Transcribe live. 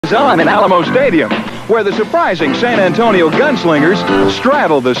goes on in Alamo Stadium, where the surprising San Antonio Gunslingers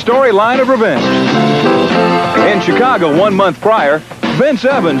straddle the storyline of revenge. In Chicago 1 month prior, Vince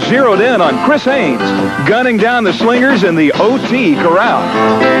Evans zeroed in on Chris Haynes, gunning down the Slingers in the OT corral.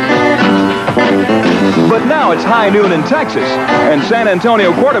 But now it's high noon in Texas, and San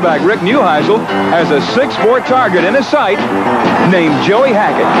Antonio quarterback Rick Neuheisel has a 6'4" target in his sight named Joey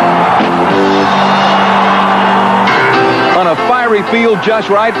Hackett. On a fiery field just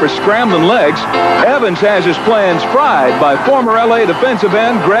right for scrambling legs, Evans has his plans fried by former LA defensive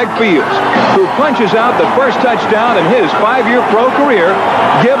end Greg Fields, who punches out the first touchdown in his 5-year pro career,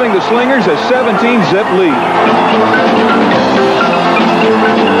 giving the Slingers a 17-zip lead.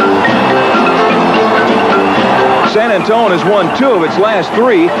 San Antonio has won 2 of its last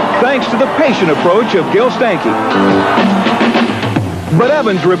 3 thanks to the patient approach of Gil Stanky. But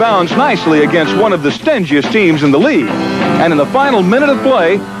Evans rebounds nicely against one of the stingiest teams in the league. And in the final minute of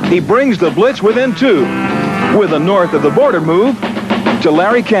play, he brings the Blitz within 2 with a north of the border move to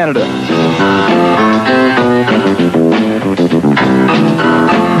Larry Canada.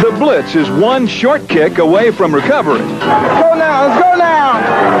 The Blitz is 1 short kick away from recovery. Let's go now, let's go now!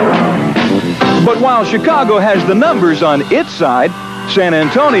 But while Chicago has the numbers on its side, San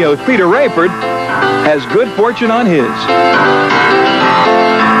Antonio's Peter Rayford has good fortune on his.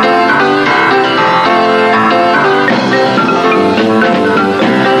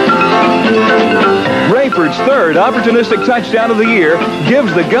 Rayford's 3rd opportunistic touchdown of the year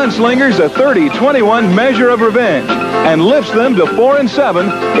gives the Gunslingers a 30-21 measure of revenge and lifts them to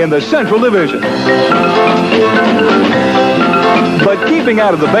 4-7 in the Central Division. But keeping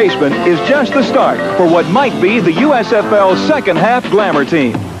out of the basement is just the start for what might be the USFL second-half glamour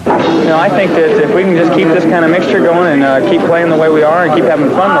team. You know, I think that if we can just keep this kind of mixture going and keep playing the way we are and keep having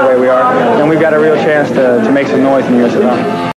fun the way we are, then we've got a real chance to make some noise in the USFL.